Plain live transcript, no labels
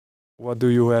What do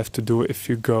you have to do if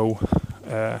you go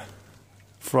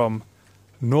from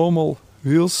normal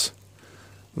wheels,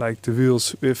 like the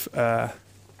wheels with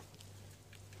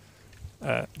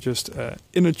just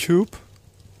inner tube,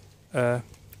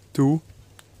 to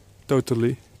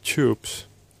totally tubes?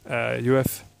 You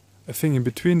have a thing in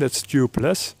between that's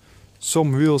tubeless.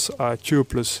 Some wheels are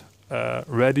tubeless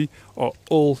ready, or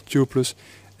all tubeless,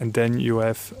 and then you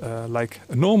have like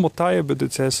a normal tire, but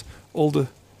it has all the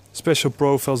special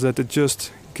profiles that it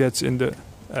just gets in the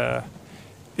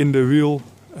wheel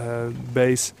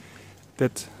base,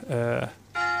 that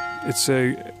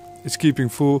it's keeping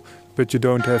full, but you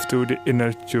don't have to the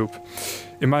inner tube.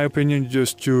 In my opinion, you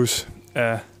just choose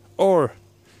or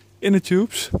inner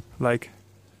tubes like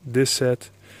this set,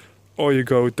 or you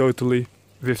go totally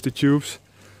with the tubes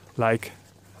like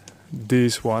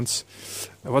these ones.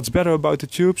 What's better about the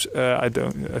tubes? I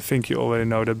think you already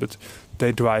know that, but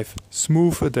they drive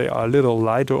smoother. They are a little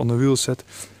lighter on the wheel set.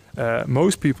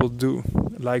 Most people do,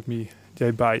 like me, they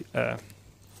buy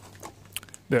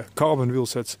the carbon wheel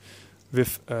sets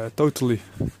with totally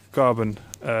carbon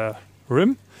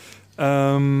rim.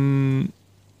 So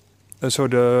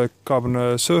the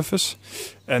carbon surface,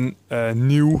 and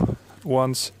new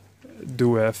ones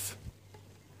do have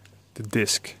the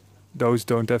disc. Those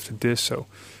don't have the disc, so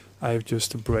I have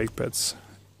just the brake pads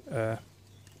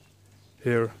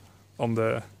here on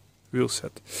the wheel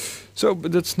set. So,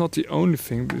 but that's not the only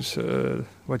thing, because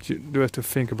what you do have to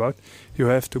think about, you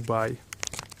have to buy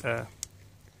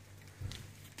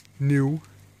new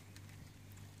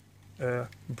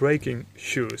braking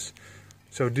shoes.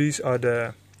 So these are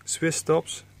the Swiss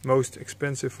tops, most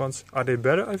expensive ones. Are they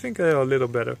better? I think they are a little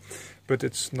better, but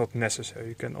it's not necessary.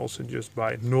 You can also just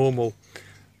buy normal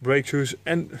brake shoes,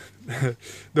 and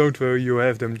don't worry, you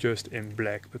have them just in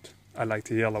black, but I like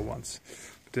the yellow ones.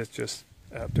 But that's just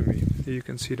up to me. Here you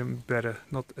can see them better,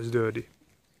 not as dirty.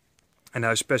 And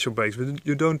now special brakes, but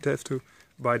you don't have to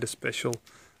buy the special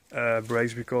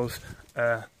brakes, because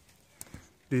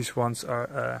these ones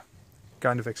are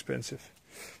kind of expensive.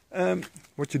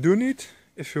 What you do need,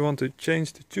 if you want to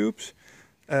change the tubes,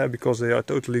 because they are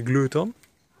totally glued on.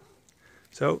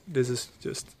 So this is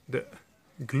just the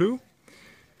glue.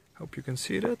 Hope you can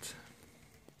see that.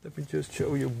 Let me just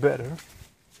show you better.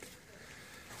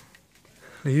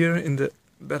 Here in the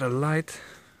better light,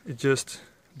 it's just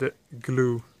the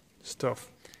glue stuff.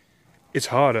 It's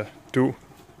harder to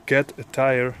get a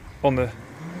tire on the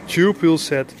tube wheel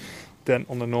set than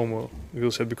on the normal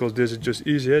wheel set, because this is just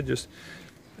easier. Just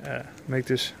make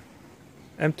this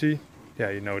empty. Yeah,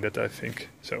 you know that, I think.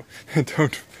 So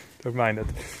don't mind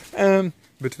that.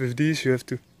 But with these you have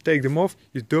to take them off.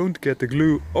 You don't get the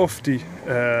glue off the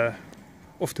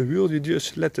wheel. You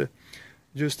just let the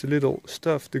little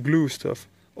stuff, the glue stuff,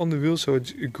 on the wheel, so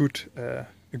it's a good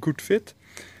fit.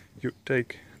 You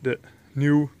take the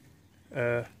new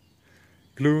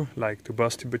glue, like the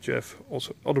Basti, but you have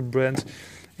also other brands,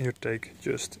 and you take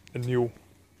just a new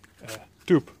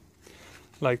tube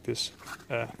like this.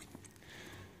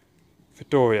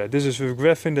 Victoria. This is with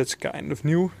graphene. That's kind of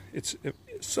new. It's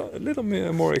a little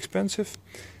more expensive.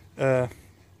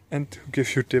 And to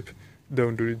give you a tip,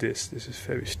 don't do this. This is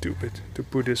very stupid to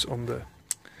put this on the...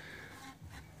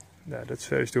 Yeah, that's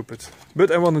very stupid.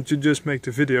 But I wanted to just make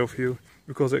the video for you,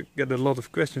 because I get a lot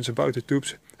of questions about the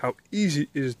tubes. How easy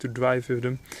is it to drive with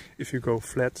them if you go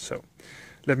flat? So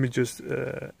let me just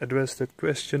address that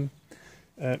question.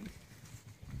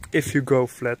 If you go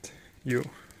flat, you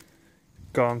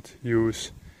can't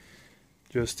use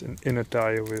just an inner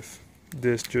tire with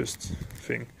this just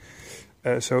thing.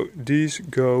 So these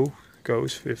goes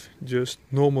with just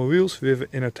normal wheels with an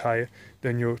inner tire,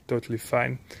 then you're totally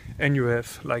fine. And you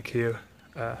have, like here,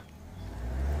 a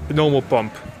normal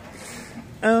pump,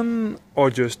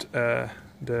 or just the,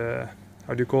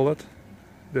 how do you call it,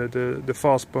 the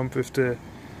fast pump with the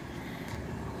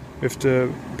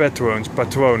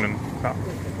patronen.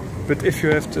 But if you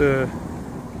have the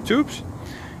tubes,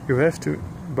 you have to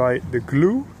buy the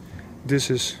glue.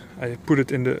 This is, I put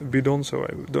it in the bidon, so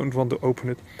I don't want to open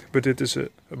it, but it is a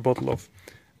bottle of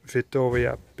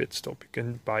Victoria Pit Stop. You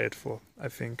can buy it for, I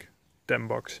think, 10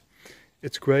 bucks.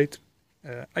 It's great.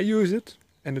 I use it,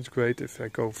 and it's great if I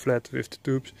go flat with the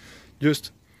tubes.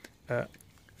 Just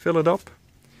fill it up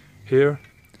here,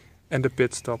 and the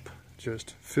Pit Stop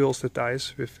just fills the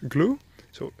tires with glue.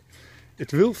 So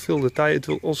it will fill the tire. It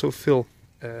will also fill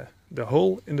the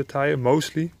hole in the tire,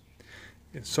 mostly.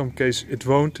 In some cases it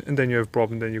won't, and then you have a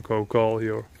problem. Then you go call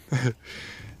your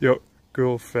your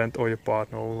girlfriend or your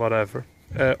partner or whatever,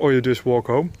 or you just walk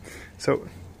home. So,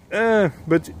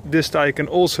 but this tire can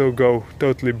also go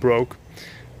totally broke,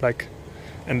 like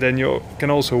and then you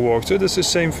can also walk. So that's the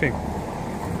same thing.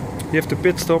 You have the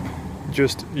pit stop,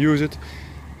 just use it.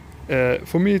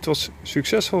 For me it was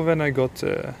successful when I got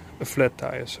a flat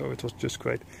tire, so it was just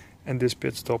great. And this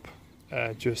pit stop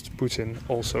just puts in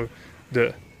also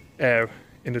the air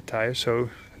in the tire, so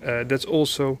that's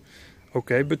also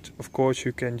okay. But of course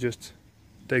you can just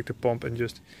take the pump and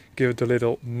just give it a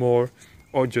little more,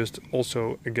 or just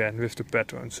also again with the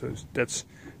pattern. So that's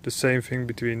the same thing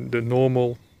between the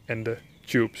normal and the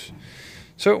tubes.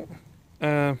 So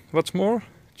what's more,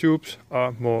 tubes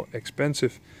are more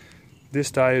expensive.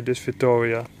 This tire, this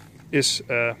Victoria, is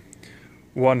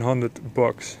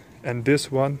 $100, and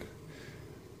this one,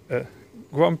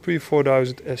 Grand Prix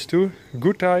 4000 S2,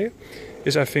 good tire,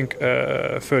 is I think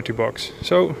 $30.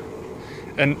 So,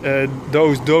 and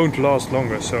those don't last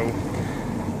longer, so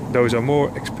those are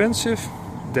more expensive.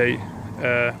 They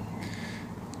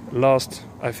last,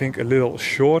 I think, a little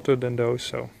shorter than those,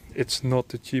 so it's not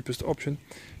the cheapest option.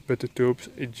 But the tubes,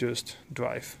 it just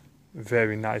drive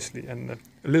very nicely and a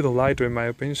little lighter in my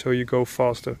opinion, so you go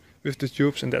faster with the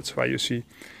tubes, and that's why you see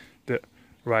the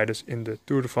riders in the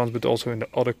Tour de France, but also in the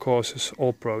other courses,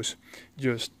 all pros,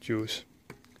 just use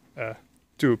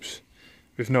tubes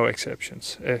with no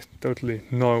exceptions, totally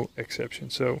no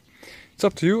exceptions. So it's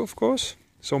up to you, of course.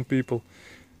 Some people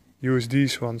use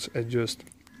these ones as just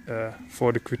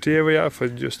for the criteria, for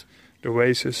just the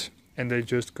races, and they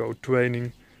just go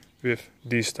training with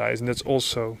these tires, and that's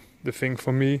also the thing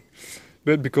for me.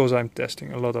 But because I'm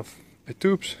testing a lot of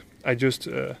tubes, I just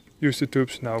use the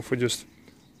tubes now for just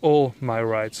all my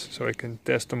rides, so I can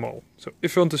test them all. So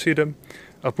if you want to see them,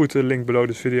 I'll put a link below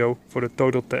this video for the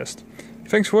total test.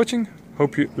 Thanks for watching,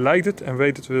 hope you liked it and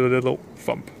rate it with a little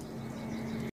thumb.